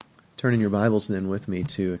Turn in your Bibles then with me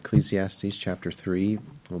to Ecclesiastes chapter 3.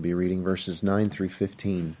 We'll be reading verses 9 through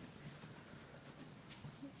 15.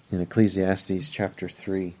 In Ecclesiastes chapter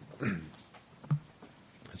 3.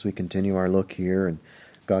 As we continue our look here, and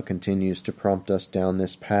God continues to prompt us down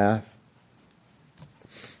this path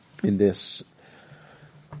in this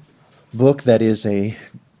book that is and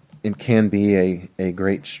can be a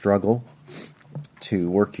great struggle to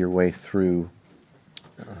work your way through.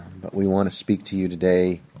 But we want to speak to you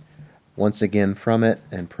today once again from it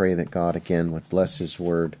and pray that God again would bless His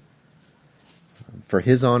Word for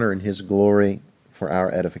His honor and His glory, for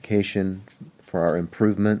our edification, for our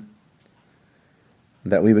improvement,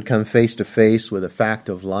 that we would come face to face with a fact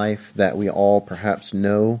of life that we all perhaps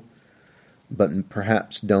know, but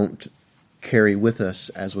perhaps don't carry with us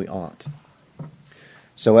as we ought.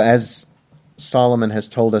 So as Solomon has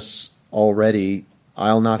told us already,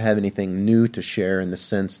 I'll not have anything new to share in the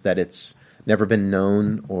sense that it's never been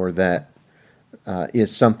known or that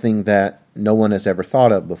is something that no one has ever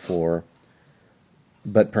thought of before,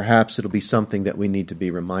 but perhaps it'll be something that we need to be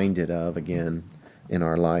reminded of again in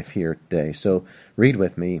our life here today. So read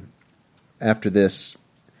with me after this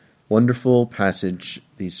wonderful passage,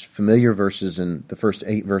 these familiar verses in the first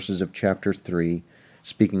 8 verses of chapter 3,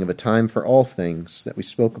 speaking of a time for all things that we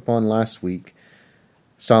spoke upon last week.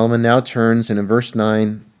 Solomon now turns and in verse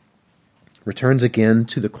 9 returns again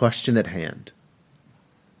to the question at hand.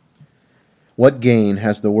 What gain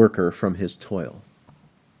has the worker from his toil?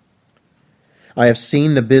 I have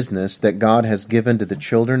seen the business that God has given to the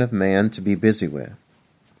children of man to be busy with.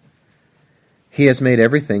 He has made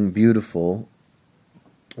everything beautiful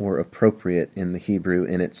or appropriate in the Hebrew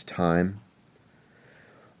in its time.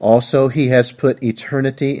 Also, He has put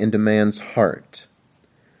eternity into man's heart,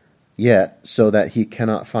 yet so that he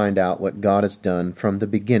cannot find out what God has done from the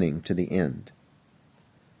beginning to the end.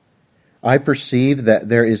 I perceive that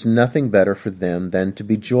there is nothing better for them than to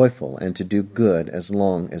be joyful and to do good as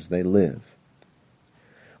long as they live.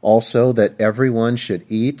 Also, that everyone should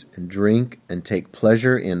eat and drink and take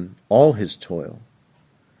pleasure in all his toil.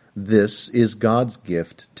 This is God's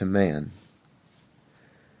gift to man.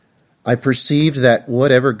 I perceive that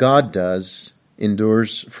whatever God does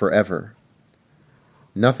endures forever.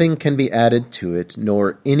 Nothing can be added to it,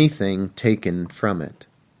 nor anything taken from it.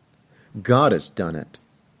 God has done it,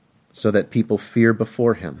 so that people fear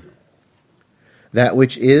before Him. That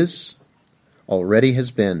which is, already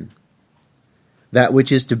has been. That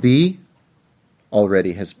which is to be,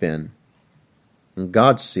 already has been. And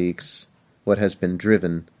God seeks what has been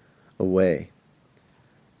driven away.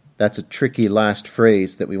 That's a tricky last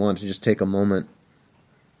phrase that we want to just take a moment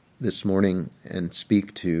this morning and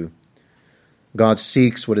speak to. God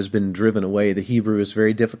seeks what has been driven away. The Hebrew is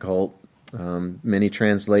very difficult. Many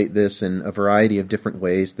translate this in a variety of different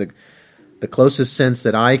ways. The closest sense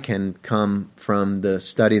that I can come from the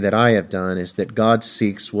study that I have done is that God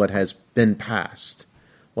seeks what has been past,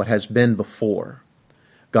 what has been before.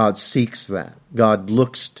 God seeks that. God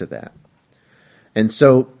looks to that. And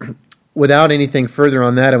so, without anything further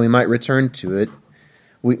on that, and we might return to it,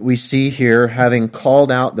 we see here, having called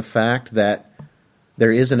out the fact that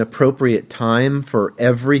there is an appropriate time for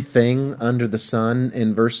everything under the sun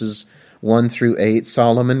in verses 1 through 8,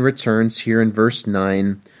 Solomon returns here in verse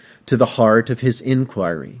 9 to the heart of his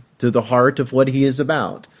inquiry, to the heart of what he is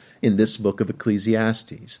about in this book of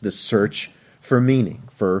Ecclesiastes, the search for meaning,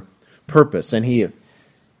 for purpose. And he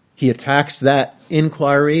attacks that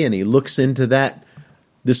inquiry and he looks into that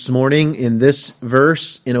this morning in this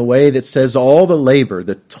verse in a way that says all the labor,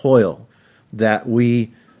 the toil that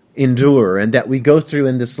we endure and that we go through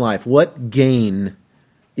in this life, what gain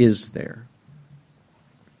is there?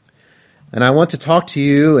 And I want to talk to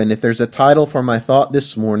you, and if there's a title for my thought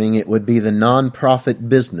this morning, it would be the non-profit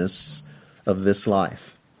business of this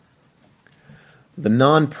life. The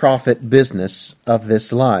non-profit business of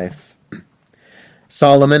this life.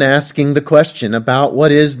 Solomon asking the question about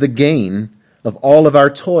what is the gain of all of our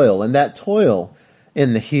toil, and that toil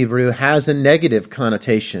in the Hebrew has a negative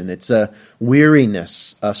connotation. It's a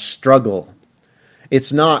weariness, a struggle.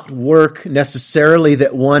 It's not work necessarily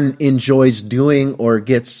that one enjoys doing or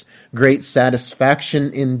gets great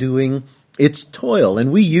satisfaction in doing. It's toil, and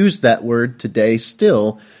we use that word today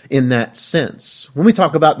still in that sense. When we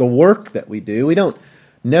talk about the work that we do, we don't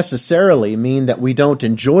necessarily mean that we don't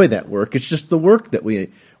enjoy that work. It's just the work that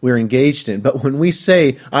we're engaged in. But when we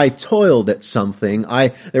say, I toiled at something,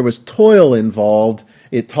 there was toil involved,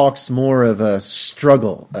 it talks more of a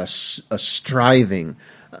struggle, a striving,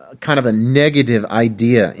 kind of a negative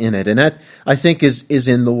idea in it. And that, I think, is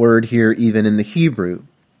in the word here, even in the Hebrew.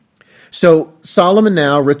 So Solomon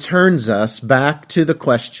now returns us back to the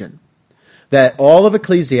question that all of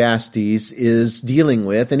Ecclesiastes is dealing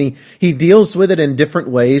with, and he deals with it in different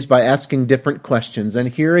ways by asking different questions. And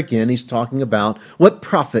here again, he's talking about what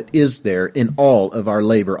profit is there in all of our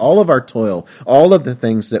labor, all of our toil, all of the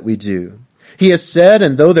things that we do. He has said,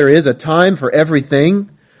 and though there is a time for everything,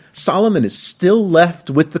 Solomon is still left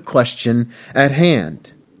with the question at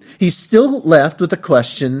hand. He's still left with the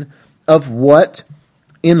question of what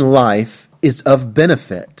in life is of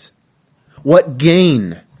benefit. What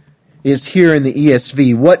gain is here in the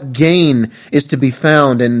ESV? What gain is to be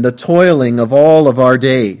found in the toiling of all of our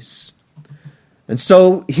days? And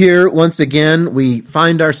so here, once again, we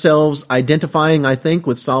find ourselves identifying, I think,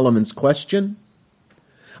 with Solomon's question.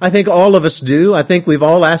 I think all of us do. I think we've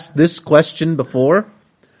all asked this question before.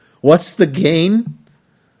 What's the gain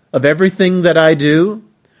of everything that I do?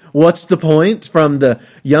 What's the point? From the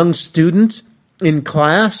young student in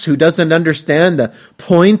class who doesn't understand the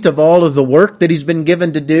point of all of the work that he's been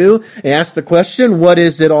given to do. Ask the question, what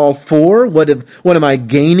is it all for? What am I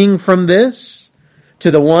gaining from this? To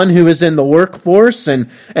the one who is in the workforce and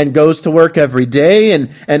goes to work every day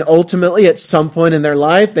and ultimately at some point in their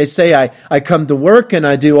life they say, I come to work and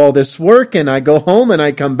I do all this work and I go home and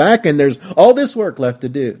I come back and there's all this work left to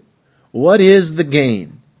do. What is the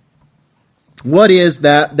gain? What is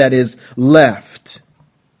that is left?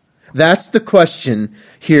 That's the question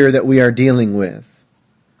here that we are dealing with.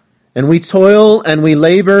 And we toil and we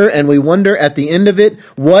labor and we wonder at the end of it,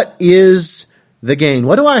 what is the gain?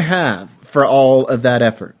 What do I have for all of that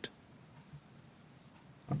effort?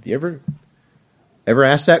 Have you ever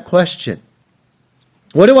asked that question?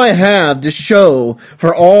 What do I have to show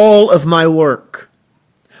for all of my work?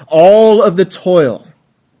 All of the toil?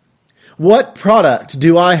 What product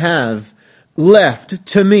do I have left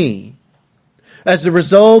to me? As a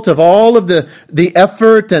result of all of the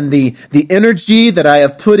effort and the energy that I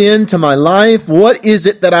have put into my life, what is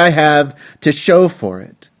it that I have to show for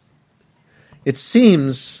it? It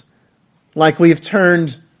seems like we've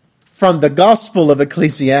turned from the gospel of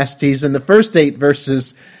Ecclesiastes in the first 8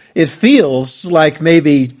 verses. It feels like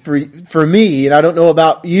maybe for me, and I don't know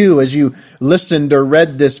about you as you listened or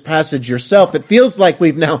read this passage yourself, it feels like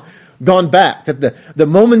we've now gone back to the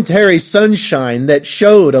momentary sunshine that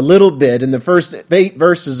showed a little bit in the first 8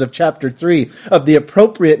 verses of chapter 3 of the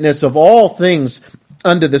appropriateness of all things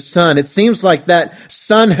under the sun. It seems like that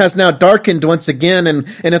sun has now darkened once again, and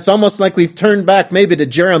it's almost like we've turned back maybe to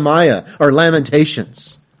Jeremiah or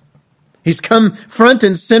Lamentations. He's come front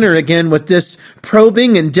and center again with this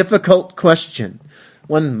probing and difficult question.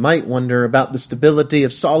 One might wonder about the stability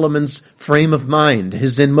of Solomon's frame of mind,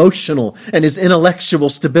 his emotional and his intellectual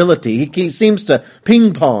stability. He seems to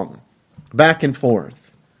ping-pong back and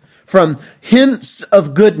forth from hints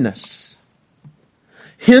of goodness,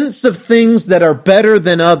 hints of things that are better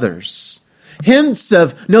than others, hints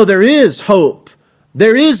of, no, there is hope,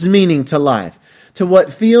 there is meaning to life, to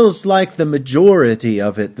what feels like the majority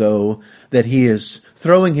of it, though, that he is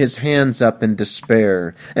throwing his hands up in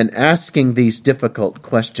despair and asking these difficult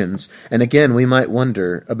questions. And again, we might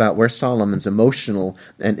wonder about where Solomon's emotional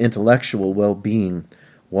and intellectual well-being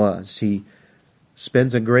was. He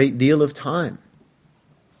spends a great deal of time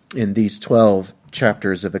in these 12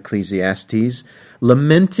 chapters of Ecclesiastes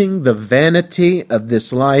lamenting the vanity of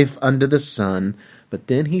this life under the sun, but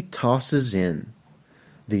then he tosses in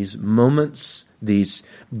these moments, these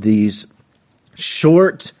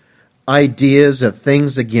short ideas of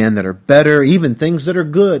things again that are better, even things that are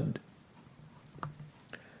good.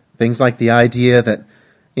 Things like the idea that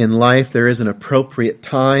in life there is an appropriate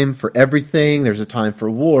time for everything. There's a time for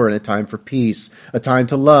war and a time for peace, a time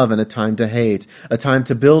to love and a time to hate, a time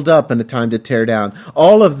to build up and a time to tear down.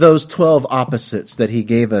 All of those 12 opposites that he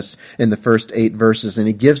gave us in the first 8 verses, and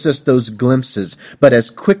he gives us those glimpses. But as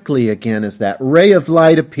quickly again as that ray of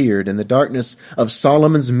light appeared in the darkness of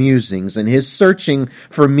Solomon's musings and his searching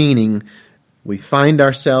for meaning, we find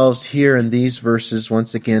ourselves here in these verses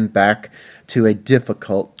once again back to a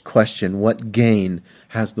difficult question. What gain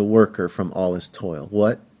has the worker from all his toil?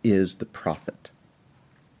 What is the profit?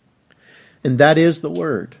 And that is the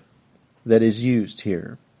word that is used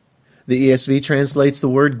here. The ESV translates the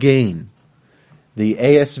word gain. The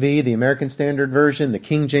ASV, the American Standard Version, the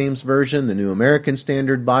King James Version, the New American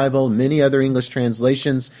Standard Bible, many other English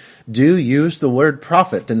translations do use the word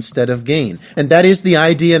profit instead of gain. And that is the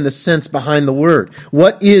idea and the sense behind the word.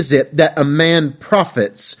 What is it that a man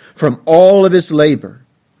profits from all of his labor?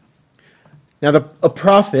 Now, a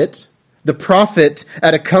profit The profit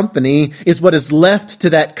at a company is what is left to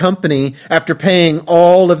that company after paying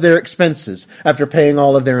all of their expenses, after paying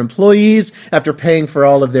all of their employees, after paying for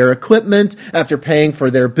all of their equipment, after paying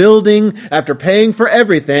for their building, after paying for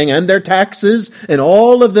everything and their taxes and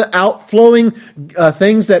all of the outflowing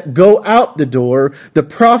things that go out the door. The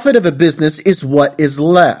profit of a business is what is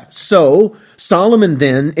left. So Solomon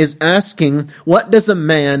then is asking, what does a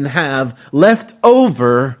man have left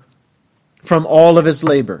over from all of his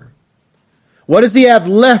labor? What does he have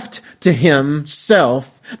left to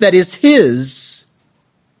himself that is his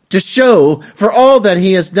to show for all that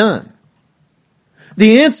he has done?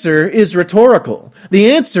 The answer is rhetorical.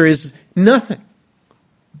 The answer is nothing.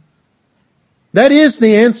 That is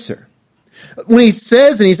the answer. When he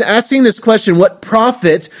says, and he's asking this question, what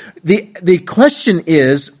profit? The question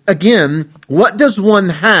is, again, what does one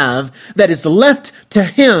have that is left to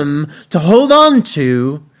him to hold on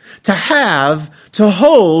to have, to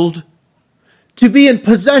hold, to be in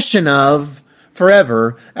possession of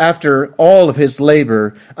forever after all of his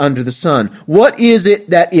labor under the sun? What is it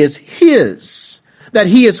that is his, that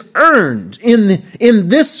he has earned in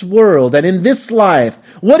this world and in this life?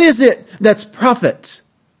 What is it that's profit?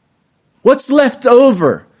 What's left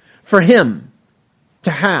over for him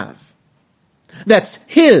to have? That's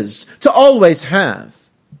his to always have.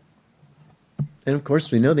 And of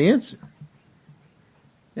course we know the answer.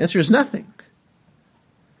 The answer is nothing.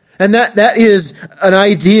 And that is an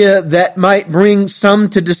idea that might bring some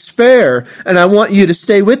to despair. And I want you to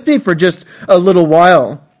stay with me for just a little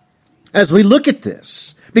while as we look at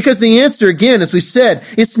this. Because the answer, again, as we said,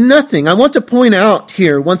 it's nothing. I want to point out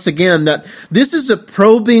here once again that this is a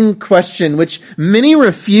probing question which many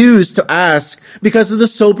refuse to ask because of the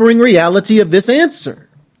sobering reality of this answer.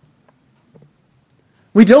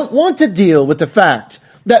 We don't want to deal with the fact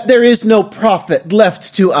that there is no profit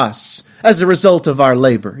left to us as a result of our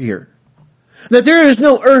labor here. That there is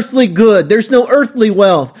no earthly good, there's no earthly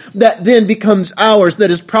wealth that then becomes ours,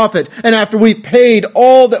 that is profit. And after we've paid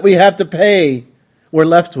all that we have to pay, we're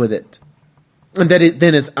left with it. And that it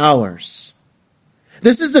then is ours.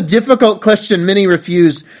 This is a difficult question many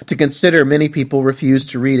refuse to consider. Many people refuse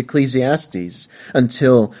to read Ecclesiastes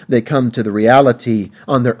until they come to the reality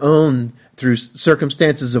on their own through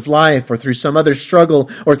circumstances of life or through some other struggle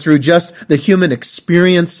or through just the human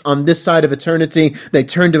experience on this side of eternity. They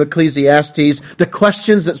turn to Ecclesiastes. The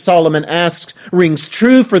questions that Solomon asks rings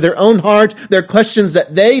true for their own heart. They're questions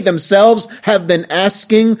that they themselves have been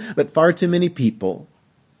asking, but far too many people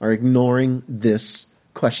are ignoring this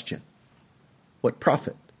question. What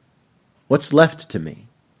profit? What's left to me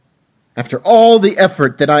after all the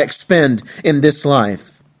effort that I expend in this life?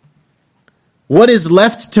 What is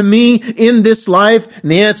left to me in this life? And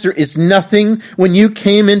the answer is nothing. When you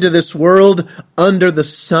came into this world under the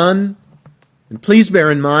sun, and please bear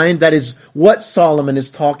in mind that is what Solomon is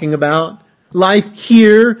talking about. Life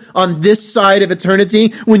here on this side of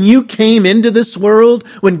eternity. When you came into this world,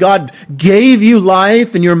 when God gave you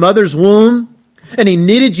life in your mother's womb, and he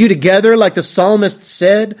knitted you together like the psalmist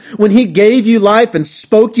said, when he gave you life and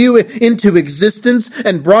spoke you into existence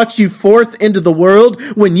and brought you forth into the world,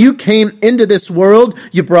 when you came into this world,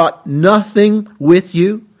 you brought nothing with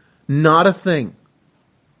you, not a thing.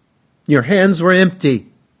 Your hands were empty.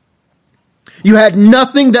 You had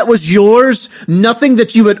nothing that was yours, nothing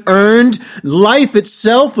that you had earned. Life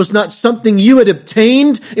itself was not something you had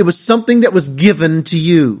obtained. It was something that was given to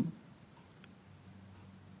you.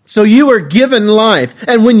 So you were given life,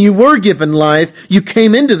 and when you were given life, you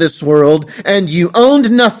came into this world, and you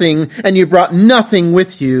owned nothing, and you brought nothing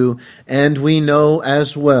with you. And we know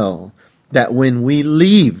as well that when we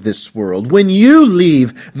leave this world, when you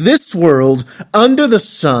leave this world under the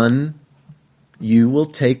sun, you will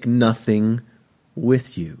take nothing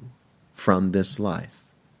with you from this life,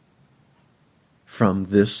 from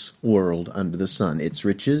this world under the sun. Its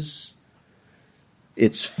riches,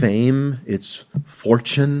 its fame, its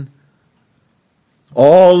fortune,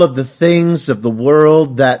 all of the things of the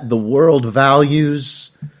world that the world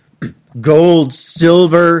values, gold,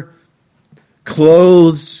 silver,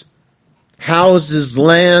 clothes, houses,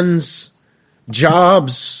 lands,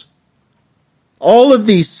 jobs, all of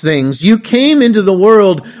these things. You came into the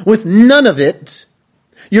world with none of it.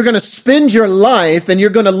 You're going to spend your life and you're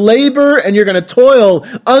going to labor and you're going to toil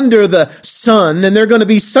under the sun, and there are going to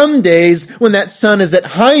be some days when that sun is at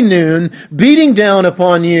high noon, beating down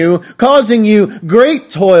upon you, causing you great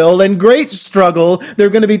toil and great struggle. There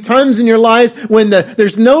are going to be times in your life when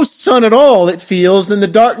there's no sun at all, it feels, and the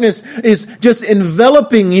darkness is just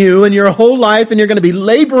enveloping you and your whole life, and you're going to be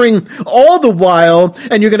laboring all the while,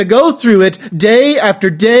 and you're going to go through it day after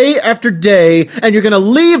day after day, and you're going to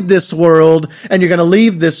leave this world, and you're going to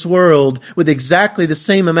leave this world with exactly the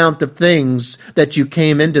same amount of things that you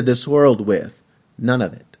came into this world with. None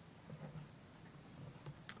of it.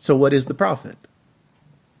 So what is the profit?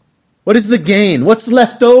 What is the gain? What's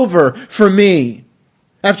left over for me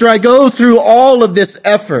after I go through all of this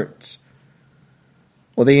effort?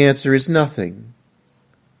 Well, the answer is nothing.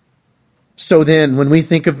 So then, when we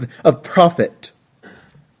think of profit,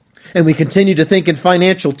 and we continue to think in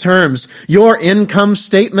financial terms, your income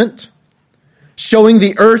statement showing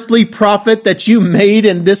the earthly profit that you made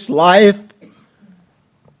in this life,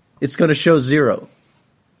 it's going to show zero.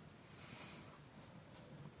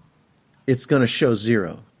 It's going to show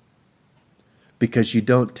zero because you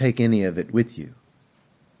don't take any of it with you.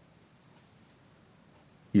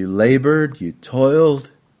 You labored, you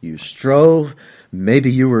toiled, you strove.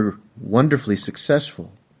 Maybe you were wonderfully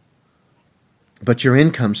successful. But your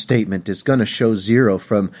income statement is going to show zero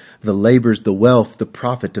from the labors, the wealth, the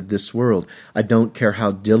profit of this world. I don't care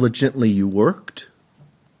how diligently you worked,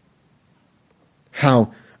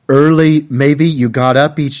 how early maybe you got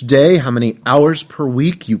up each day, how many hours per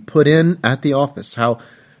week you put in at the office, how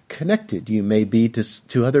connected you may be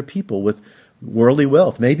to other people with worldly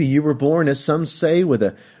wealth. Maybe you were born, as some say, with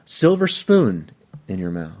a silver spoon in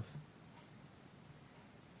your mouth.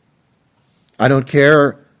 I don't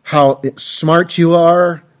care how smart you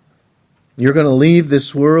are. You're going to leave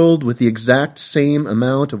this world with the exact same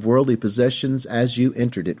amount of worldly possessions as you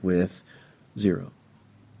entered it with, zero.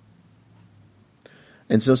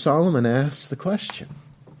 And so Solomon asks the question,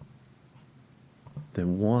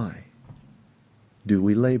 then why do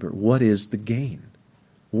we labor? What is the gain?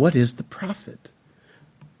 What is the profit?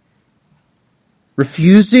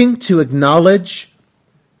 Refusing to acknowledge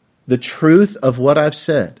the truth of what I've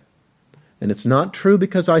said. And it's not true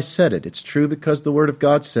because I said it. It's true because the Word of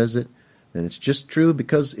God says it. And it's just true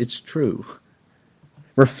because it's true.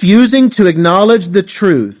 Refusing to acknowledge the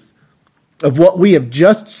truth of what we have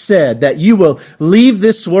just said, that you will leave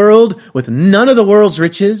this world with none of the world's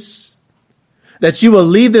riches, that you will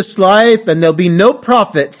leave this life and there'll be no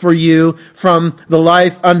profit for you from the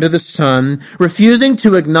life under the sun. Refusing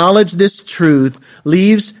to acknowledge this truth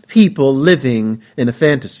leaves people living in a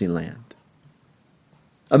fantasy land.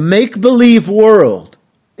 A make-believe world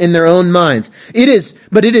in their own minds.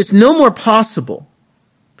 But it is no more possible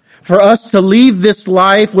for us to leave this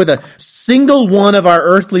life with a single one of our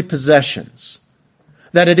earthly possessions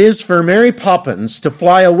than it is for Mary Poppins to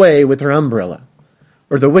fly away with her umbrella,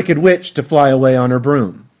 or the Wicked Witch to fly away on her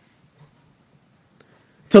broom.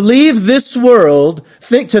 To leave this world,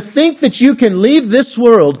 to think that you can leave this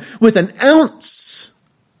world with an ounce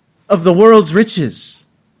of the world's riches,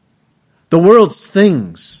 the world's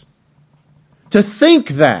things. To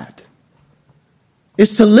think that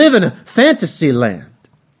is to live in a fantasy land.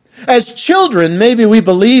 As children, maybe we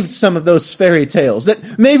believed some of those fairy tales,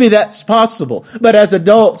 that maybe that's possible. But as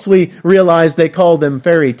adults, we realize they call them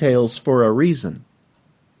fairy tales for a reason.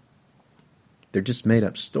 They're just made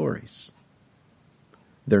up stories.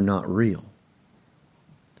 They're not real.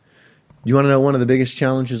 You want to know one of the biggest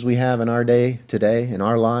challenges we have in our day today, in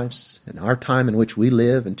our lives, in our time in which we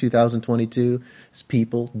live in 2022, is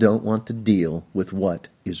people don't want to deal with what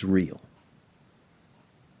is real.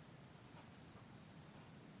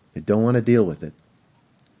 They don't want to deal with it.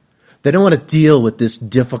 They don't want to deal with this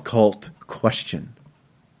difficult question.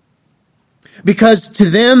 Because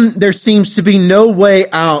to them, there seems to be no way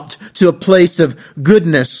out to a place of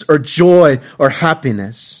goodness or joy or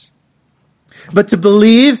happiness. But to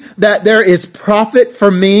believe that there is profit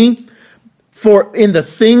for me in the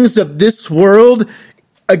things of this world,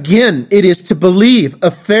 again, it is to believe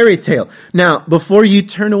a fairy tale. Now, before you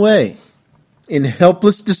turn away in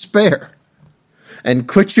helpless despair and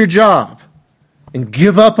quit your job and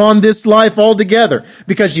give up on this life altogether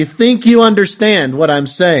because you think you understand what I'm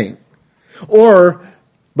saying, or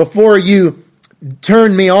before you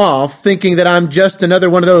turn me off thinking that I'm just another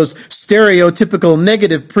one of those stereotypical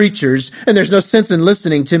negative preachers and there's no sense in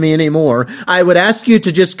listening to me anymore, I would ask you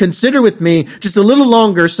to just consider with me just a little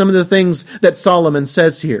longer some of the things that Solomon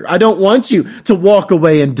says here. I don't want you to walk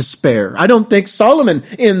away in despair. I don't think Solomon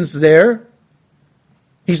ends there.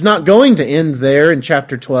 He's not going to end there in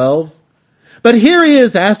chapter 12. But here he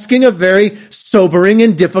is asking a very sobering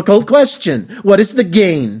and difficult question. What is the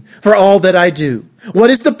gain for all that I do? What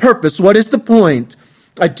is the purpose? What is the point?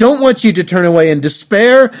 I don't want you to turn away in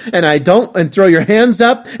despair and throw your hands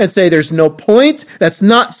up and say there's no point. That's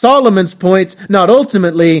not Solomon's point, not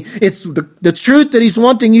ultimately. It's the truth that he's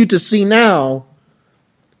wanting you to see now.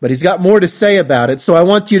 But he's got more to say about it, so I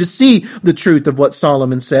want you to see the truth of what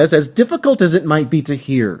Solomon says, as difficult as it might be to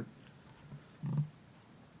hear.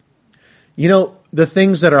 You know, the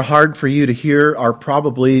things that are hard for you to hear are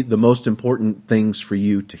probably the most important things for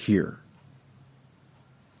you to hear.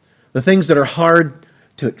 The things that are hard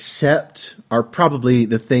to accept are probably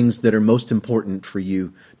the things that are most important for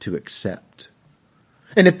you to accept.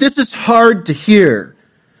 And if this is hard to hear,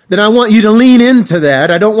 then I want you to lean into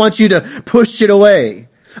that. I don't want you to push it away.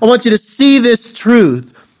 I want you to see this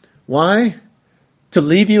truth. Why? To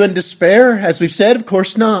leave you in despair? As we've said, of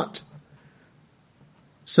course not.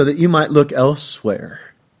 So that you might look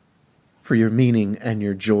elsewhere for your meaning and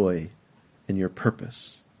your joy and your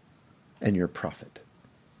purpose and your profit.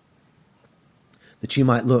 That you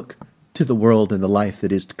might look to the world and the life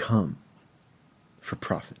that is to come for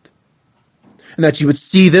profit. And that you would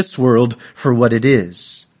see this world for what it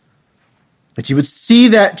is. That you would see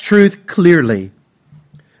that truth clearly.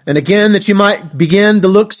 And again, that you might begin to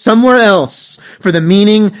look somewhere else for the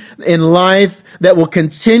meaning in life that will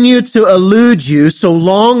continue to elude you so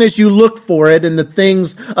long as you look for it in the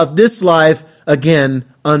things of this life, again,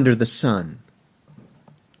 under the sun.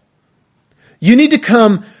 You need to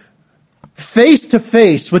come face to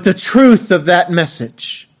face with the truth of that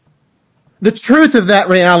message, the truth of that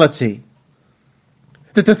reality.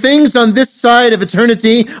 That the things on this side of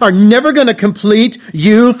eternity are never going to complete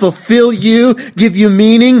you, fulfill you, give you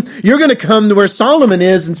meaning. You're going to come to where Solomon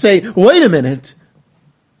is and say, wait a minute.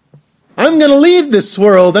 I'm going to leave this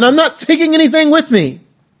world and I'm not taking anything with me.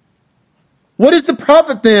 What is the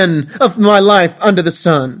profit then of my life under the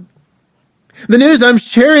sun? The news I'm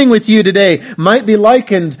sharing with you today might be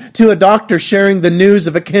likened to a doctor sharing the news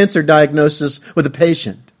of a cancer diagnosis with a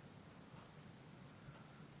patient.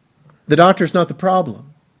 The doctor's not the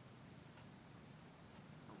problem.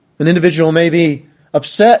 An individual may be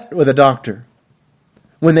upset with a doctor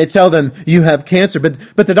when they tell them you have cancer,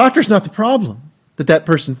 but the doctor's not the problem that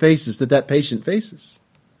person faces, that patient faces.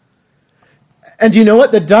 And you know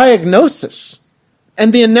what? The diagnosis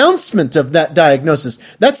and the announcement of that diagnosis,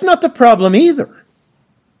 that's not the problem either.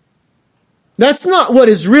 That's not what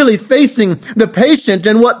is really facing the patient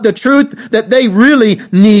and what the truth that they really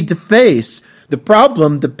need to face. The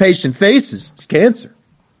problem the patient faces is cancer.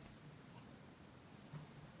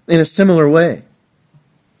 In a similar way,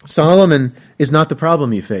 Solomon is not the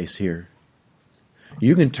problem you face here.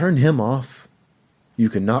 You can turn him off. You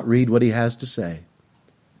cannot read what he has to say.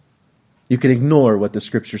 You can ignore what the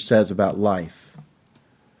Scripture says about life.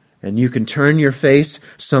 And you can turn your face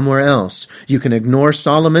somewhere else. You can ignore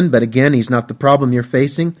Solomon, but again, he's not the problem you're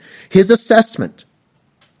facing. His assessment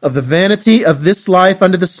of the vanity of this life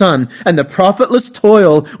under the sun and the profitless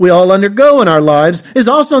toil we all undergo in our lives is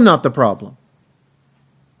also not the problem.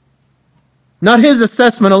 Not his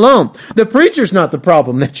assessment alone. The preacher's not the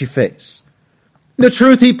problem that you face. The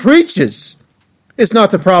truth he preaches is not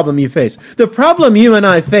the problem you face. The problem you and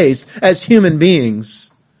I face as human beings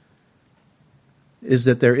is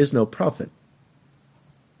that there is no profit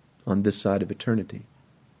on this side of eternity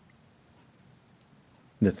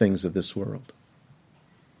in the things of this world.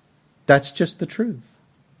 That's just the truth.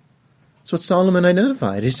 That's what Solomon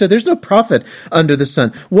identified. He said, there's no profit under the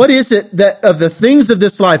sun. What is it that of the things of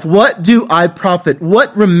this life, what do I profit?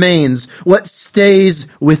 What remains? What stays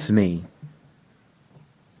with me?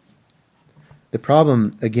 The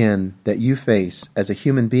problem, again, that you face as a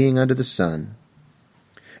human being under the sun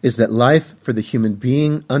is that life for the human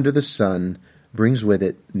being under the sun brings with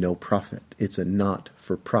it no profit. It's a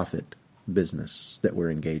not-for-profit business that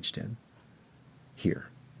we're engaged in here.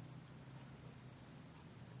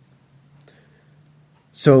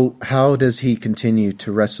 So how does he continue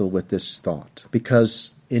to wrestle with this thought?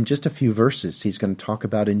 Because in just a few verses, he's going to talk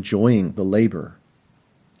about enjoying the labor,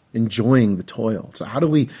 enjoying the toil. So how do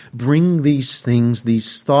we bring these things,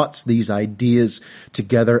 these thoughts, these ideas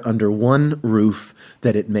together under one roof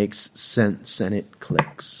that it makes sense and it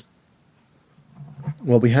clicks?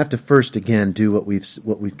 Well, we have to first, again, do what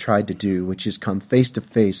we've tried to do, which is come face to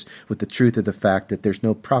face with the truth of the fact that there's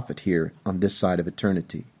no profit here on this side of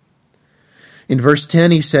eternity. In verse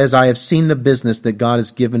 10, he says, I have seen the business that God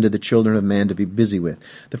has given to the children of man to be busy with.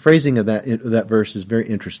 The phrasing of that verse is very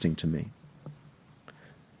interesting to me.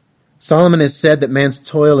 Solomon has said that man's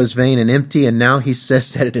toil is vain and empty, and now he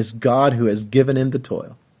says that it is God who has given him the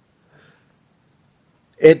toil.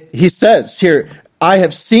 He says here, I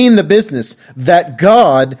have seen the business that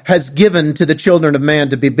God has given to the children of man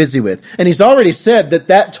to be busy with. And he's already said that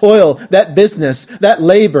that toil, that business, that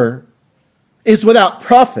labor is without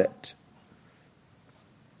profit.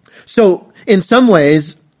 So in some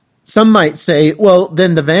ways, some might say, well,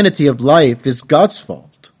 then the vanity of life is God's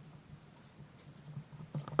fault.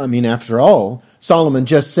 I mean, after all, Solomon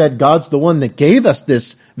just said God's the one that gave us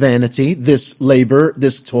this vanity, this labor,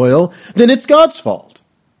 this toil. Then it's God's fault.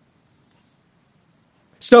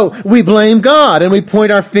 So we blame God and we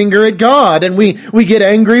point our finger at God and we get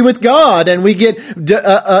angry with God and we get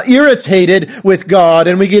irritated with God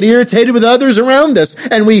and we get irritated with others around us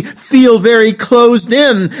and we feel very closed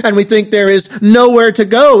in and we think there is nowhere to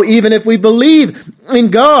go even if we believe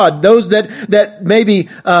in God. Those that maybe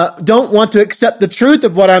don't want to accept the truth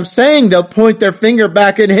of what I'm saying, they'll point their finger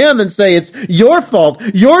back at Him and say, it's your fault.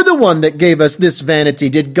 You're the one that gave us this vanity.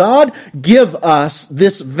 Did God give us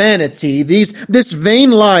this vanity, this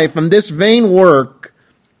vain life and this vain work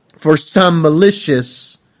for some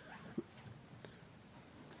malicious,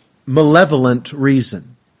 malevolent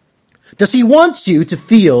reason? Does He want you to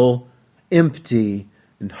feel empty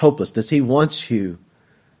and hopeless? Does He want you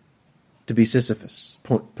to be Sisyphus,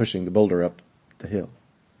 pushing the boulder up the hill?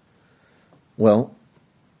 Well,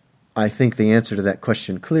 I think the answer to that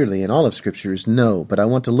question clearly in all of Scripture is no, but I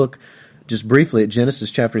want to look just briefly at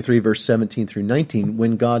Genesis chapter 3, verse 17 through 19,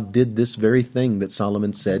 when God did this very thing that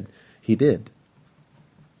Solomon said He did.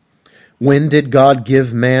 When did God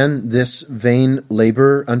give man this vain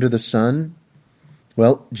labor under the sun?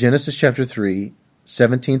 Well, Genesis chapter 3,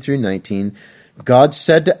 17 through 19, God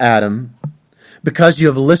said to Adam, because you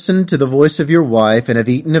have listened to the voice of your wife and have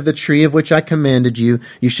eaten of the tree of which I commanded you,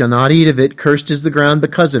 you shall not eat of it. Cursed is the ground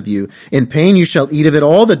because of you. In pain you shall eat of it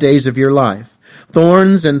all the days of your life.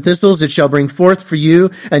 Thorns and thistles it shall bring forth for you,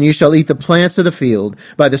 and you shall eat the plants of the field.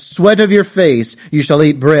 By the sweat of your face you shall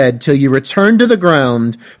eat bread till you return to the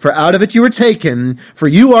ground, for out of it you were taken, for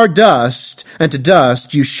you are dust, and to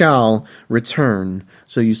dust you shall return.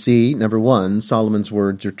 So you see, number one, Solomon's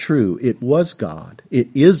words are true. It was God. It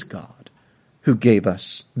is God who gave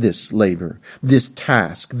us this labor, this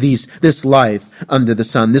task, this life under the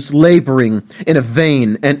sun, this laboring in a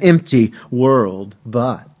vain and empty world.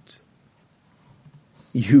 But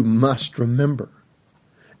you must remember,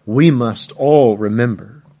 we must all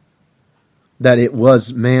remember, that it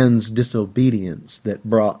was man's disobedience that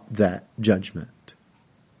brought that judgment.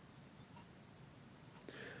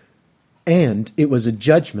 And it was a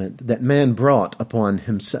judgment that man brought upon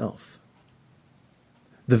himself.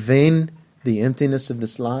 The emptiness of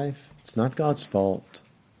this life, it's not God's fault.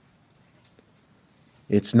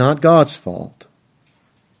 It's not God's fault.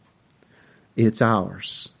 It's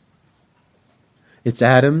ours. It's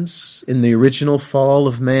Adam's in the original fall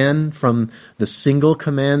of man from the single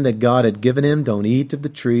command that God had given him, don't eat of the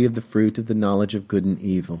tree of the fruit of the knowledge of good and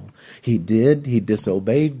evil. He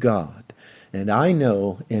disobeyed God. And I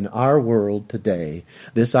know in our world today,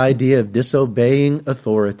 this idea of disobeying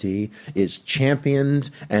authority is championed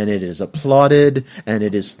and it is applauded and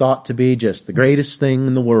it is thought to be just the greatest thing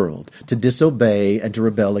in the world, to disobey and to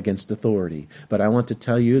rebel against authority. But I want to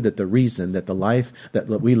tell you that the reason that the life that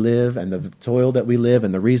we live and the toil that we live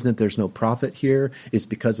and the reason that there's no profit here is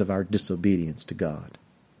because of our disobedience to God.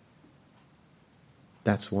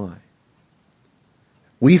 That's why.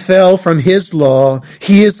 We fell from His law.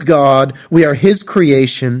 He is God. We are His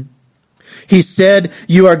creation. He said,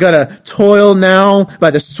 you are going to toil now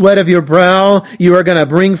by the sweat of your brow. You are going to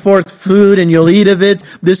bring forth food and you'll eat of it.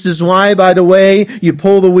 This is why, by the way, you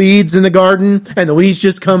pull the weeds in the garden and the weeds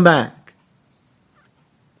just come back.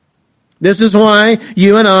 This is why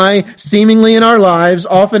you and I, seemingly in our lives,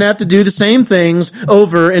 often have to do the same things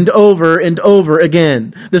over and over and over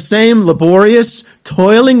again. The same laborious,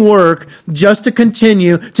 toiling work just to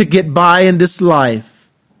continue to get by in this life.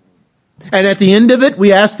 And at the end of it,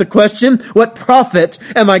 we ask the question, what profit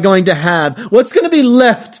am I going to have? What's going to be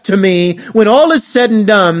left to me when all is said and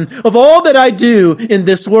done of all that I do in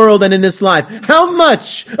this world and in this life? How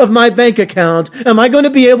much of my bank account am I going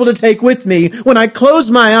to be able to take with me when I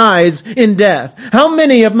close my eyes in death? How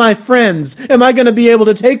many of my friends am I going to be able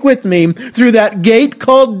to take with me through that gate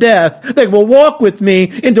called death that will walk with me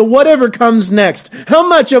into whatever comes next? How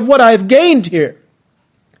much of what I've gained here?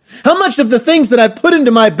 How much of the things that I put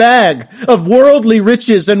into my bag of worldly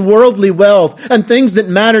riches and worldly wealth and things that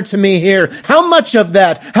matter to me here, how much of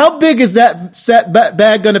that, how big is that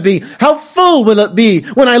bag going to be? How full will it be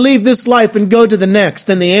when I leave this life and go to the next?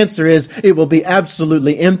 And the answer is, it will be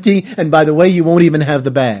absolutely empty. And by the way, you won't even have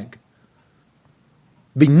the bag.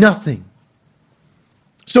 Be nothing.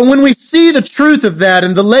 So when we see the truth of that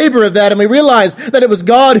and the labor of that, and we realize that it was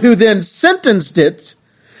God who then sentenced it,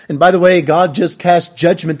 and by the way, God just cast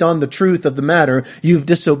judgment on the truth of the matter, you've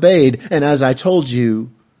disobeyed, and as I told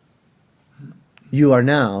you, you are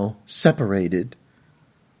now separated.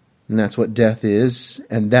 And that's what death is.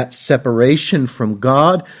 And that separation from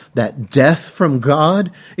God, that death from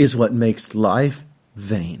God, is what makes life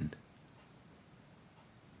vain.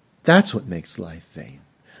 That's what makes life vain.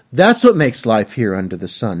 That's what makes life here under the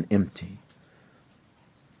sun empty.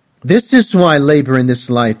 This is why labor in this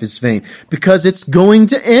life is vain, because it's going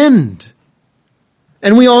to end.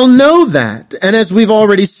 And we all know that. And as we've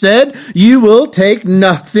already said, you will take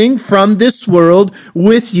nothing from this world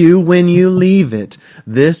with you when you leave it.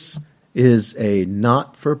 This is a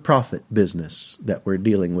not-for-profit business that we're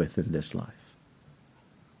dealing with in this life.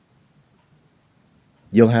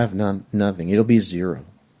 You'll have nothing. It'll be zero.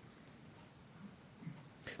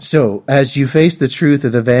 So, as you face the truth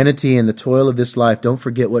of the vanity and the toil of this life, don't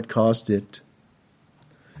forget what caused it.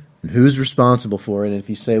 And who's responsible for it? And if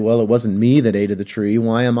you say, well, it wasn't me that ate of the tree,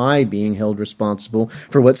 why am I being held responsible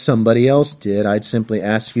for what somebody else did? I'd simply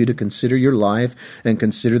ask you to consider your life and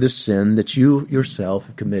consider the sin that you yourself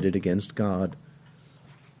have committed against God.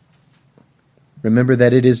 Remember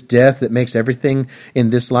that it is death that makes everything in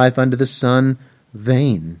this life under the sun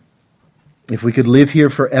vain. If we could live here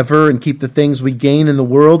forever and keep the things we gain in the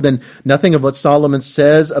world, then nothing of what Solomon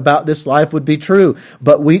says about this life would be true.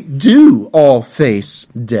 But we do all face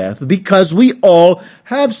death because we all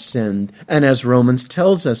have sinned. And as Romans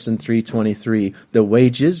tells us in 3:23, the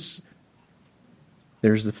wages,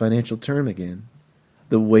 there's the financial term again,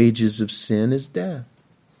 the wages of sin is death.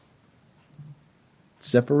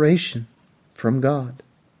 Separation from God.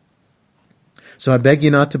 So I beg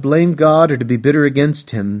you not to blame God or to be bitter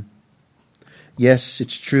against Him. Yes,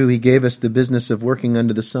 it's true, He gave us the business of working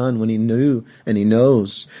under the sun when He knew and He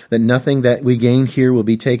knows that nothing that we gain here will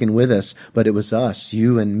be taken with us, but it was us,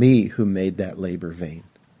 you and me, who made that labor vain.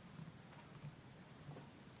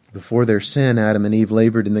 Before their sin, Adam and Eve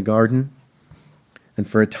labored in the garden, and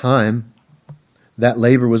for a time, that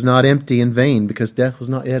labor was not empty and vain because death was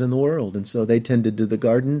not yet in the world, and so they tended to the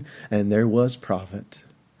garden, and there was profit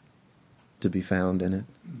to be found in it.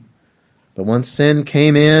 But once sin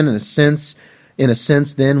came in a sense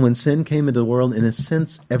then, when sin came into the world, in a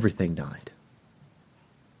sense, everything died.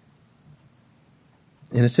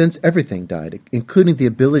 In a sense, everything died, including the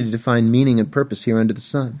ability to find meaning and purpose here under the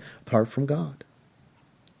sun, apart from God.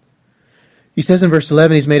 He says in verse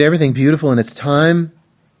 11, He's made everything beautiful in its time.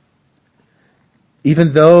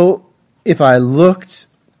 Even though if I looked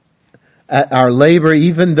at our labor,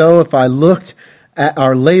 at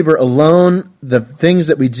our labor alone, the things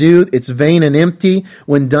that we do, it's vain and empty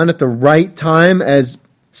when done at the right time, as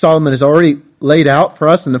Solomon has already laid out for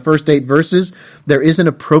us in the first 8 verses. There is an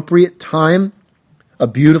appropriate time, a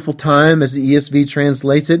beautiful time, as the ESV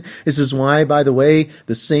translates it. This is why, by the way,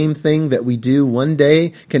 the same thing that we do one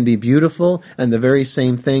day can be beautiful, and the very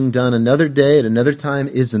same thing done another day at another time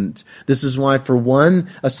isn't. This is why, for one,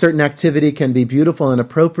 a certain activity can be beautiful and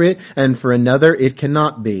appropriate, and for another, it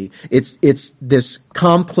cannot be. It's this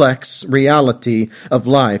complex reality of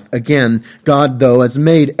life. Again, God, though, has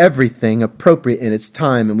made everything appropriate in its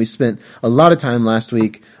time, and we spent a lot of time last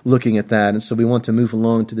week looking at that, and so we want to move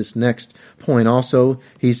along to this next point. Also,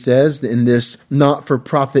 he says, in this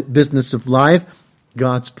not-for-profit business of life,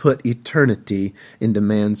 God's put eternity into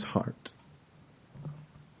man's heart.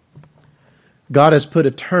 God has put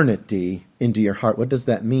eternity into your heart. What does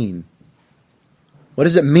that mean? What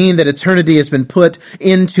does it mean that eternity has been put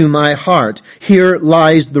into my heart? Here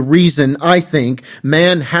lies the reason I think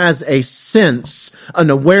man has a sense, an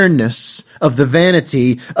awareness of the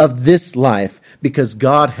vanity of this life, because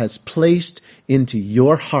God has placed into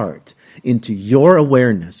your heart, into your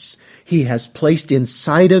awareness, He has placed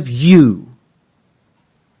inside of you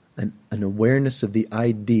an awareness of the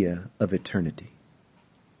idea of eternity.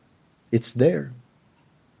 It's there.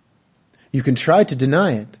 You can try to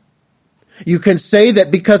deny it. You can say that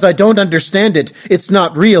because I don't understand it, it's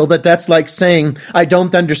not real, but that's like saying I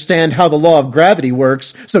don't understand how the law of gravity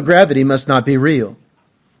works, so gravity must not be real.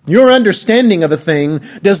 Your understanding of a thing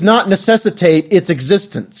does not necessitate its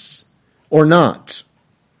existence, or not.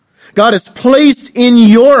 God has placed in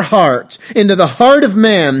your heart, into the heart of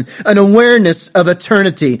man, an awareness of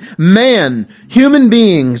eternity. Man, human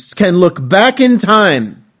beings, can look back in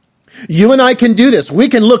time. You and I can do this. We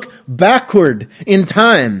can look backward in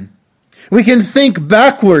time. We can think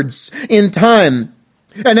backwards in time.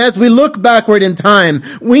 And as we look backward in time,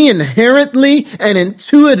 we inherently and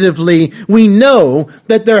intuitively, we know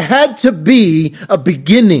that there had to be a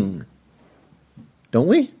beginning. Don't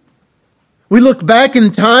we? We look back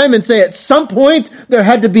in time and say at some point there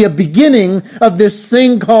had to be a beginning of this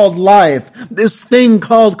thing called life, this thing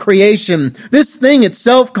called creation, this thing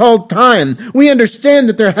itself called time. We understand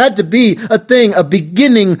that there had to be a thing, a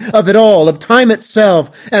beginning of it all, of time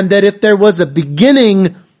itself, and that if there was a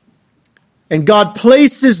beginning, and God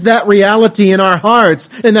places that reality in our hearts,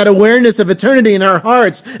 and that awareness of eternity in our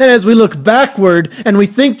hearts. And as we look backward and we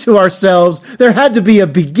think to ourselves, there had to be a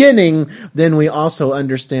beginning, then we also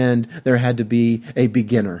understand there had to be a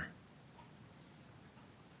beginner.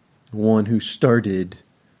 One who started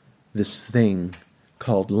this thing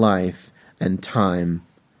called life and time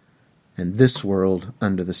and this world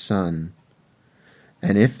under the sun.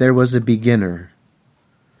 And if there was a beginner,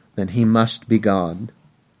 then he must be God.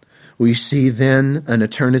 We see then an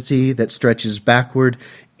eternity that stretches backward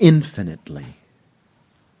infinitely.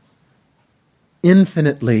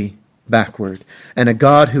 Infinitely backward. And a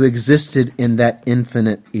God who existed in that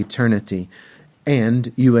infinite eternity.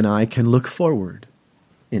 And you and I can look forward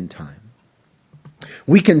in time.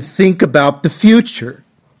 We can think about the future.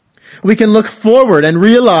 We can look forward and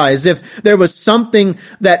realize if there was something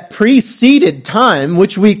that preceded time,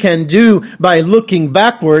 which we can do by looking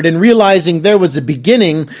backward and realizing there was a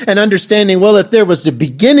beginning and understanding, well, if there was the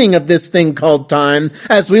beginning of this thing called time,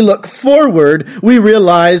 as we look forward, we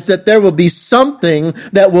realize that there will be something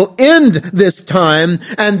that will end this time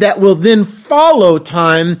and that will then follow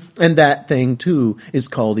time, and that thing too is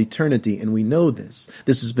called eternity, and we know this.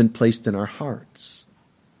 This has been placed in our hearts.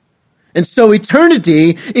 And so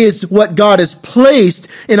eternity is what God has placed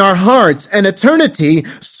in our hearts. And eternity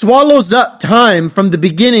swallows up time from the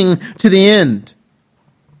beginning to the end.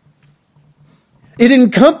 It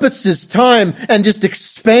encompasses time and just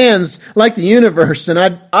expands like the universe.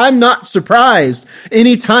 And I'm not surprised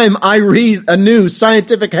anytime I read a new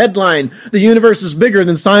scientific headline, the universe is bigger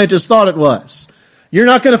than scientists thought it was. You're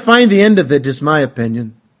not going to find the end of it, is my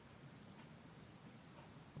opinion.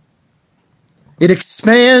 It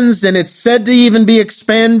expands, and it's said to even be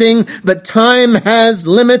expanding, but time has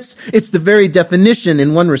limits. It's the very definition,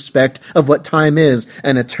 in one respect, of what time is,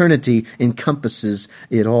 and eternity encompasses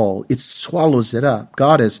it all. It swallows it up.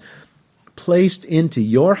 God has placed into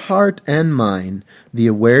your heart and mind the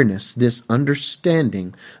awareness, this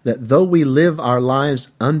understanding, that though we live our lives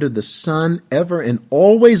under the sun, ever and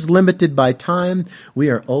always limited by time, we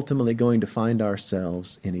are ultimately going to find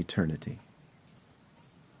ourselves in eternity.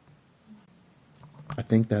 I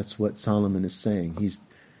think that's what Solomon is saying.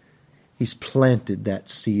 He's planted that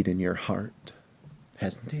seed in your heart,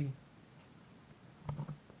 hasn't he?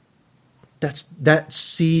 That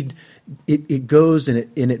seed, it goes and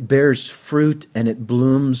it bears fruit and it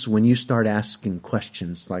blooms when you start asking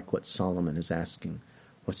questions like what Solomon is asking.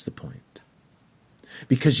 What's the point?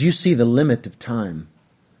 Because you see the limit of time,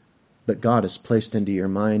 but God has placed into your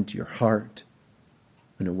mind, your heart,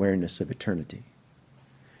 an awareness of eternity.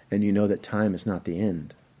 And you know that time is not the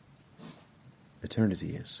end.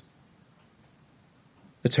 Eternity is.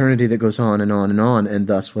 Eternity that goes on and on and on, and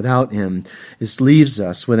thus without him, this leaves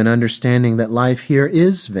us with an understanding that life here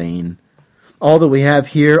is vain. All that we have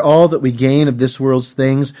here, all that we gain of this world's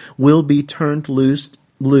things will be turned loose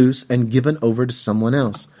and given over to someone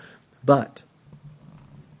else. But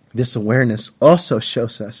this awareness also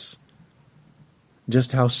shows us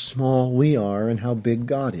just how small we are and how big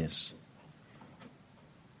God is.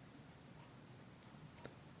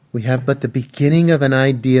 We have but the beginning of an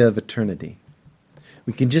idea of eternity.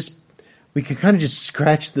 We can kind of just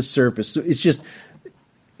scratch the surface. It's just,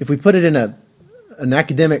 if we put it in an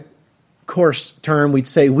academic course term, we'd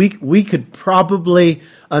say we could probably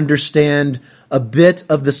understand a bit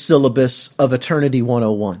of the syllabus of Eternity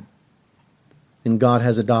 101. And God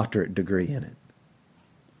has a doctorate degree in it.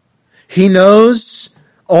 He knows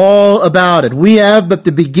all about it. We have but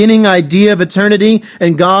the beginning idea of eternity,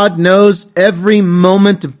 and God knows every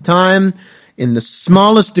moment of time in the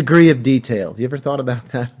smallest degree of detail. You ever thought about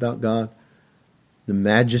that, about God? The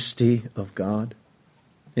majesty of God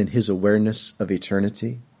and his awareness of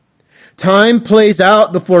eternity. Time plays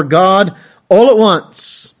out before God all at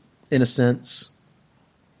once, in a sense.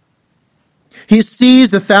 He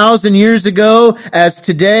sees 1,000 years ago as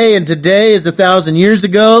today, and today is 1,000 years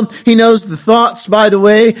ago. He knows the thoughts, by the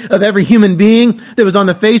way, of every human being that was on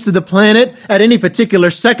the face of the planet at any particular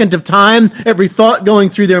second of time, every thought going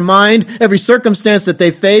through their mind, every circumstance that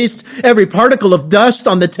they faced, every particle of dust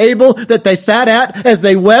on the table that they sat at as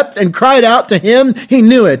they wept and cried out to him. He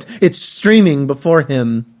knew it. It's streaming before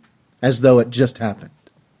him as though it just happened.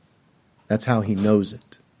 That's how he knows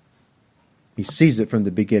it. He sees it from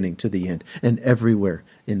the beginning to the end and everywhere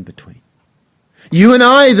in between. You and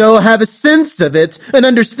I, though, have a sense of it, an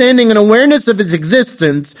understanding and awareness of its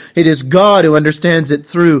existence. It is God who understands it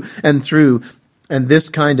through and through. And this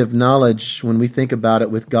kind of knowledge, when we think about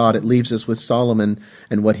it with God, it leaves us with Solomon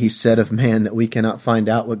and what he said of man, that we cannot find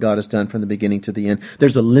out what God has done from the beginning to the end.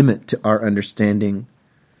 There's a limit to our understanding.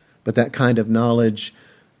 But that kind of knowledge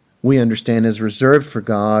we understand is reserved for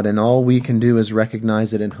God, and all we can do is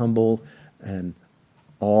recognize it in humble and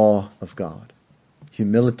awe of God.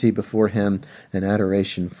 Humility before him and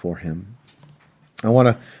adoration for him. I want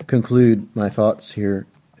to conclude my thoughts here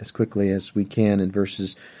as quickly as we can in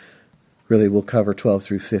verses, really we'll cover 12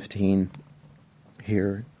 through 15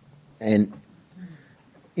 here. And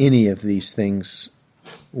any of these things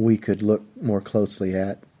we could look more closely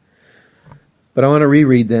at. But I want to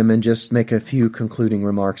reread them and just make a few concluding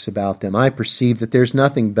remarks about them. I perceive that there's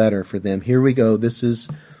nothing better for them. Here we go. This is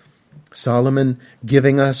Solomon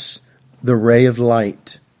giving us the ray of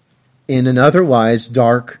light in an otherwise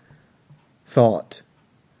dark thought.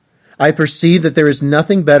 I perceive that there is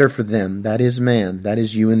nothing better for them, that is man, that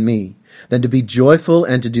is you and me, than to be joyful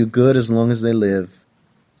and to do good as long as they live.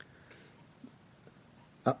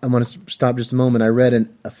 I want to stop just a moment. I read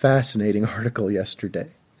a fascinating article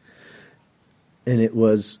yesterday. And it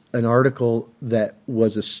was an article that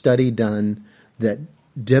was a study done that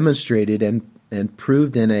demonstrated and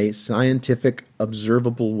proved in a scientific,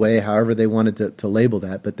 observable way, however they wanted to label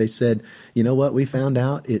that. But they said, you know what we found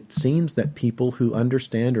out? It seems that people who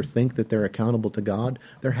understand or think that they're accountable to God,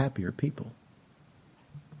 they're happier people.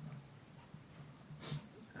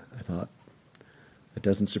 I thought, that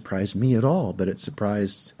doesn't surprise me at all, but it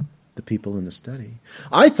surprised the people in the study.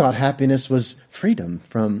 I thought happiness was freedom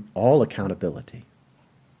from all accountability.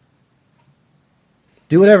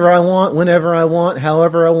 Do whatever I want, whenever I want,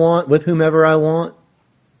 however I want, with whomever I want.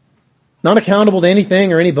 Not accountable to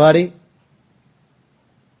anything or anybody.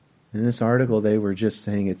 In this article, they were just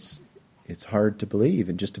saying it's hard to believe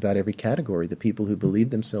in just about every category. The people who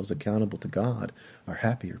believe themselves accountable to God are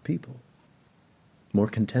happier people, more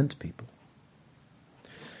content people.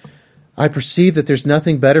 I perceive that there's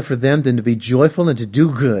nothing better for them than to be joyful and to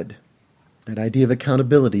do good. That idea of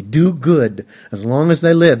accountability. Do good as long as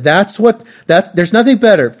they live. There's nothing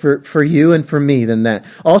better for you and for me than that.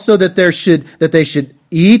 Also that they should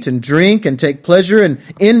eat and drink and take pleasure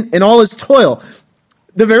in all his toil.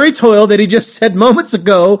 The very toil that he just said moments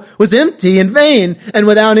ago was empty and vain and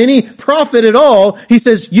without any profit at all. He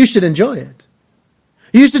says you should enjoy it.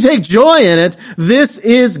 You should take joy in it. This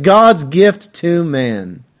is God's gift to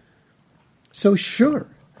man. So sure,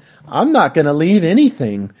 I'm not going to leave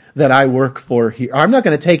anything that I work for here. I'm not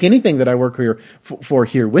going to take anything that I work here for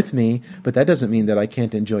here with me, but that doesn't mean that I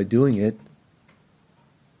can't enjoy doing it.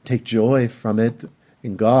 Take joy from it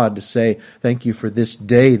in God to say, thank you for this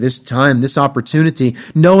day, this time, this opportunity,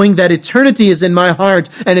 knowing that eternity is in my heart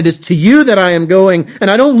and it is to you that I am going,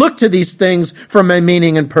 and I don't look to these things for my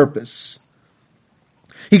meaning and purpose.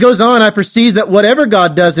 He goes on, I perceive that whatever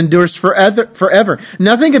God does endures forever.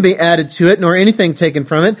 Nothing can be added to it, nor anything taken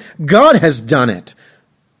from it. God has done it,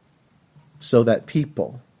 so that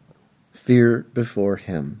people fear before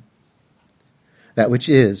him. That which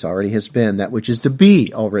is already has been. That which is to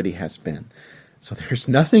be already has been. So there's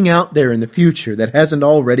nothing out there in the future that hasn't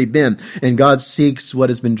already been. And God seeks what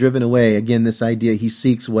has been driven away. Again, this idea, he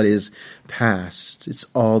seeks what is past. It's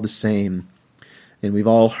all the same. And we've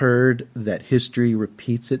all heard that history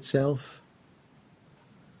repeats itself.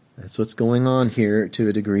 That's what's going on here to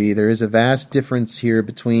a degree. There is a vast difference here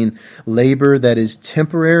between labor that is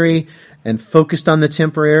temporary and focused on the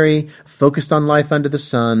temporary, focused on life under the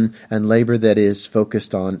sun, and labor that is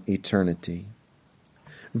focused on eternity.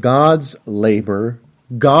 God's labor,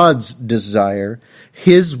 God's desire,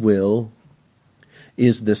 his will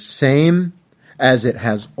is the same as it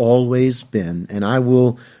has always been. And I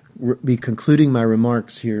will be concluding my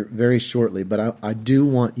remarks here very shortly, but I do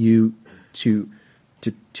want you to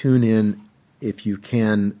tune in, if you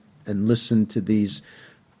can, and listen to these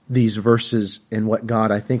verses and what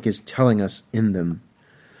God, I think, is telling us in them.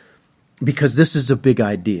 Because this is a big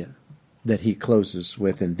idea that he closes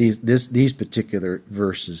with in these particular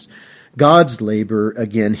verses. God's labor,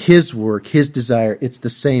 again, his work, his desire, it's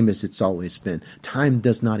the same as it's always been. Time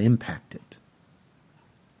does not impact it.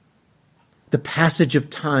 The passage of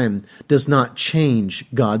time does not change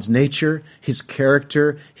God's nature, his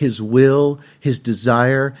character, his will, his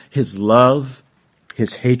desire, his love,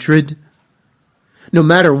 his hatred. No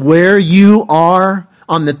matter where you are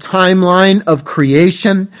on the timeline of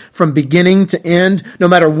creation from beginning to end, no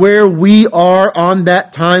matter where we are on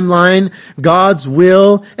that timeline, God's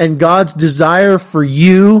will and God's desire for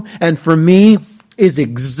you and for me is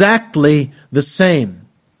exactly the same.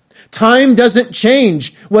 Time doesn't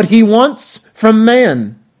change what he wants from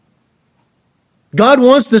man. God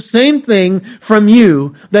wants the same thing from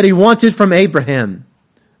you that he wanted from Abraham,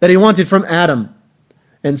 that he wanted from Adam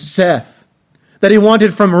and Seth, that he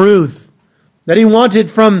wanted from Ruth, that he wanted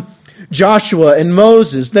from Joshua and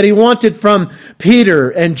Moses, that he wanted from Peter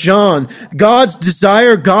and John. God's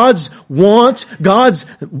desire, God's want, God's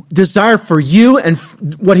desire for you and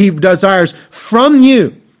what he desires from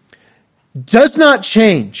you does not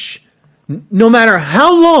change, no matter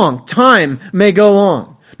how long time may go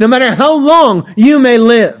on, no matter how long you may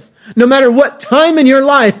live, no matter what time in your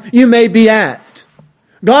life you may be at.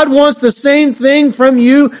 God wants the same thing from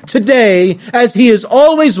you today as he has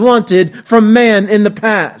always wanted from man in the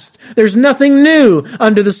past. There's nothing new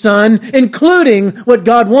under the sun, including what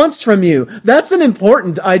God wants from you. That's an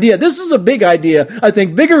important idea. This is a big idea, I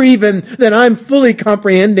think, bigger even than I'm fully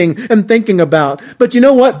comprehending and thinking about. But you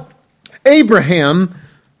know what? Abraham,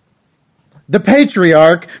 the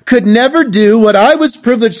patriarch, could never do what I was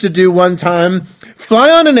privileged to do one time,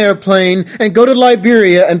 fly on an airplane and go to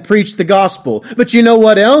Liberia and preach the gospel. But you know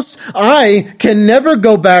what else? I can never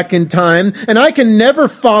go back in time, and I can never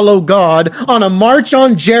follow God on a march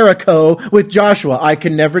on Jericho with Joshua. I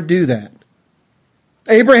can never do that.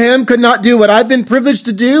 Abraham could not do what I've been privileged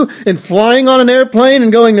to do in flying on an airplane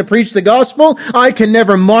and going to preach the gospel. I can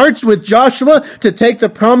never march with Joshua to take the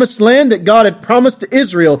promised land that God had promised to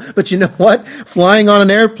Israel. But you know what? Flying on an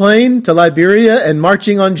airplane to Liberia and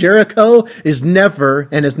marching on Jericho is never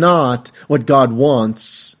and is not what God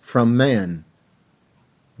wants from man.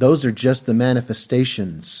 Those are just the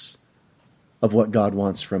manifestations of what God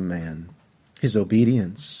wants from man. His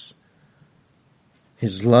obedience,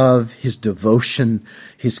 his love, his devotion,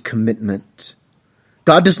 his commitment.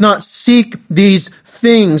 God does not seek these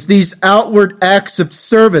things, these outward acts of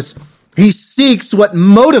service. He seeks what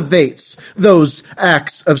motivates those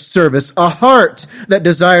acts of service. A heart that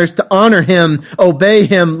desires to honor him, obey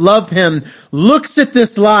him, love him, looks at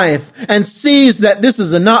this life and sees that this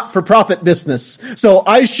is a not-for-profit business. So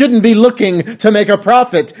I shouldn't be looking to make a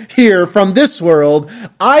profit here from this world.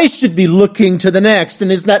 I should be looking to the next.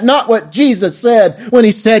 And is that not what Jesus said when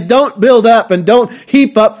he said, don't build up and don't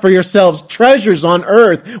heap up for yourselves treasures on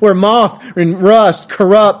earth where moth and rust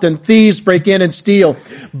corrupt and thieves break in and steal,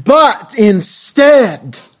 but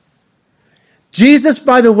instead, Jesus,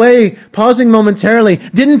 by the way, pausing momentarily,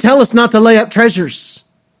 didn't tell us not to lay up treasures.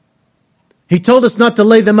 He told us not to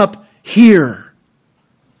lay them up here.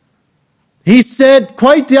 He said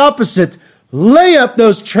quite the opposite. Lay up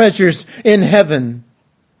those treasures in heaven.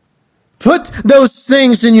 Put those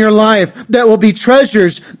things in your life that will be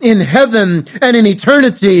treasures in heaven and in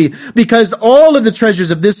eternity, because all of the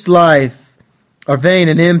treasures of this life are vain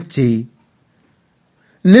and empty.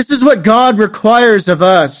 And this is what God requires of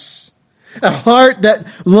us. A heart that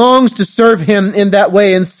longs to serve him in that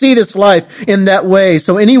way and see this life in that way.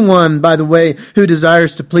 So anyone, by the way, who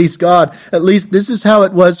desires to please God, at least this is how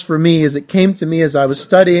it was for me as it came to me as I was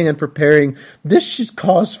studying and preparing. This is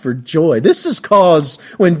cause for joy. This is cause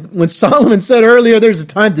when Solomon said earlier there's a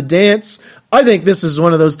time to dance. I think this is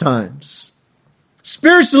one of those times.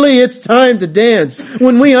 Spiritually, it's time to dance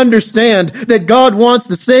when we understand that God wants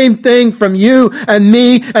the same thing from you and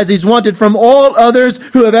me as he's wanted from all others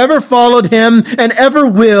who have ever followed him and ever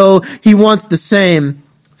will. He wants the same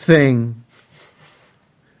thing.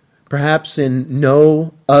 Perhaps in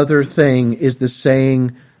no other thing is the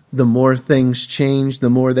saying, the more things change,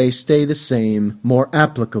 the more they stay the same, more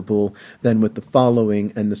applicable than with the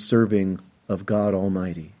following and the serving of God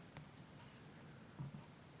Almighty.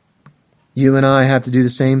 You and I have to do the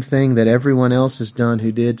same thing that everyone else has done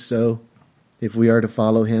who did so. If we are to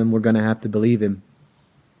follow him, we're going to have to believe him.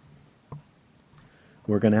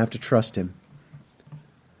 We're going to have to trust him.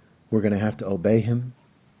 We're going to have to obey him.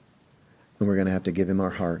 And we're going to have to give him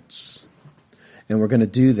our hearts. And we're going to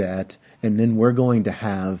do that, and then we're going to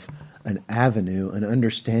have an avenue, an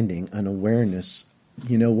understanding, an awareness.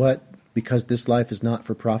 You know what? Because this life is not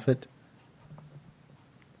for profit,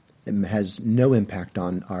 it has no impact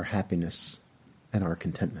on our happiness and our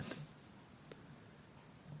contentment.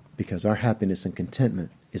 Because our happiness and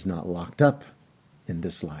contentment is not locked up in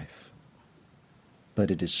this life,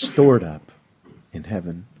 but it is stored up in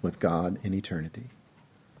heaven with God in eternity.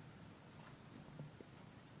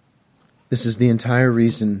 This is the entire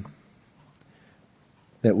reason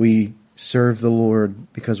that we serve the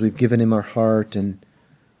Lord, because we've given him our heart, and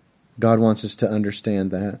God wants us to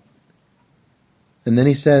understand that. And then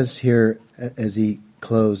he says here, as he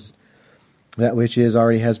closed, that which is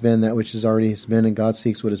already has been, that which is already has been, and God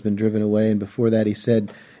seeks what has been driven away. And before that he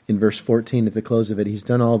said in verse 14 at the close of it, he's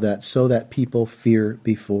done all that so that people fear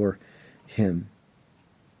before him.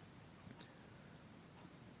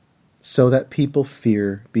 so that people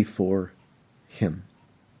fear before him.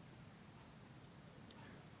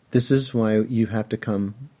 This is why you have to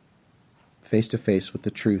come face to face with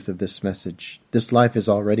the truth of this message. This life is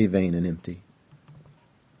already vain and empty.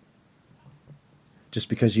 Just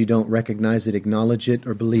because you don't recognize it, acknowledge it,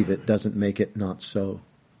 or believe it doesn't make it not so.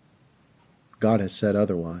 God has said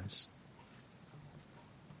otherwise.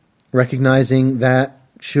 Recognizing that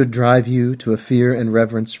should drive you to a fear and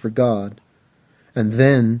reverence for God. And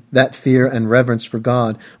then that fear and reverence for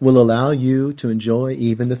God will allow you to enjoy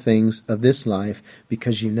even the things of this life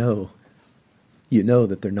because you know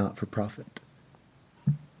that they're not for profit.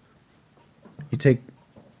 You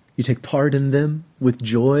take part in them with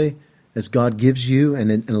joy as God gives you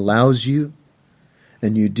and allows you,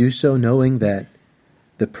 and you do so knowing that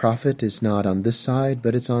the profit is not on this side,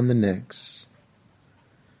 but it's on the next.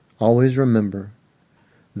 Always remember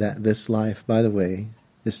that this life, by the way,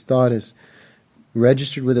 this thought is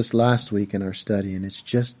registered with us last week in our study, and it's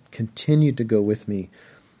just continued to go with me.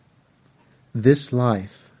 This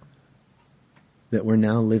life that we're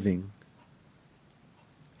now living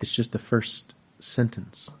is just the first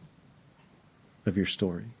sentence of your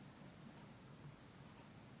story.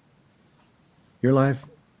 Your life,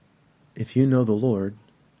 if you know the Lord,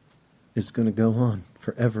 is going to go on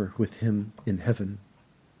forever with him in heaven.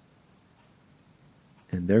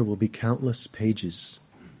 And there will be countless pages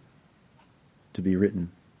to be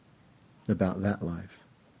written about that life.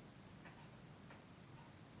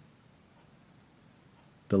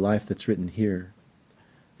 The life that's written here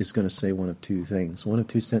is going to say one of two things, one of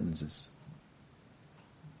two sentences.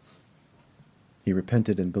 He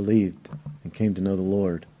repented and believed and came to know the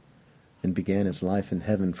Lord and began his life in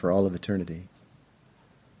heaven for all of eternity.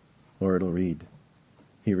 Or it'll read,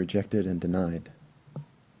 he rejected and denied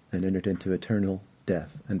and entered into eternal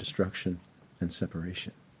death and destruction and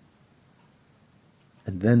separation.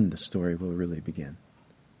 And then the story will really begin.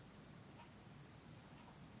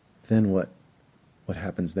 Then what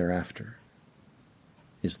happens thereafter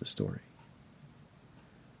is the story.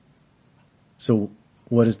 So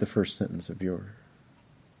what is the first sentence of your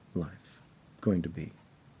life going to be?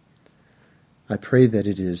 I pray that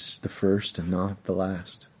it is the first and not the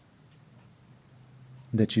last.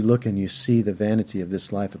 That you look and you see the vanity of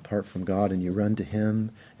this life apart from God, and you run to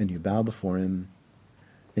him and you bow before him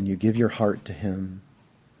and you give your heart to him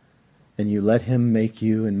and you let him make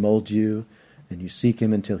you and mold you, and you seek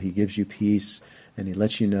him until he gives you peace, and he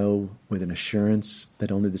lets you know with an assurance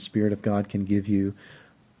that only the Spirit of God can give you.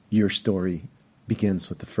 Your story begins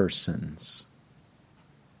with the first sentence.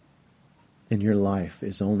 And your life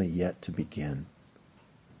is only yet to begin.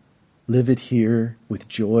 Live it here with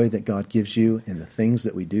joy that God gives you in the things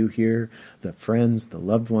that we do here, the friends, the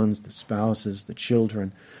loved ones, the spouses, the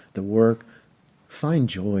children, the work. Find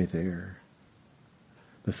joy there.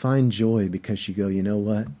 But find joy because you go, you know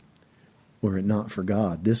what? Were it not for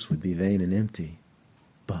God, this would be vain and empty.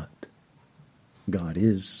 But God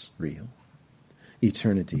is real.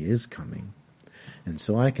 Eternity is coming. And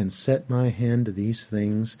so I can set my hand to these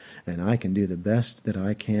things, and I can do the best that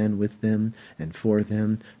I can with them and for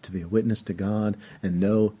them to be a witness to God and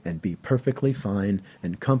know and be perfectly fine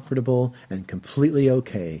and comfortable and completely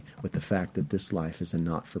okay with the fact that this life is a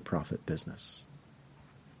not-for-profit business.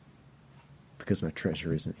 Because my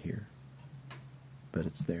treasure isn't here, but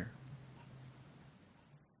it's there.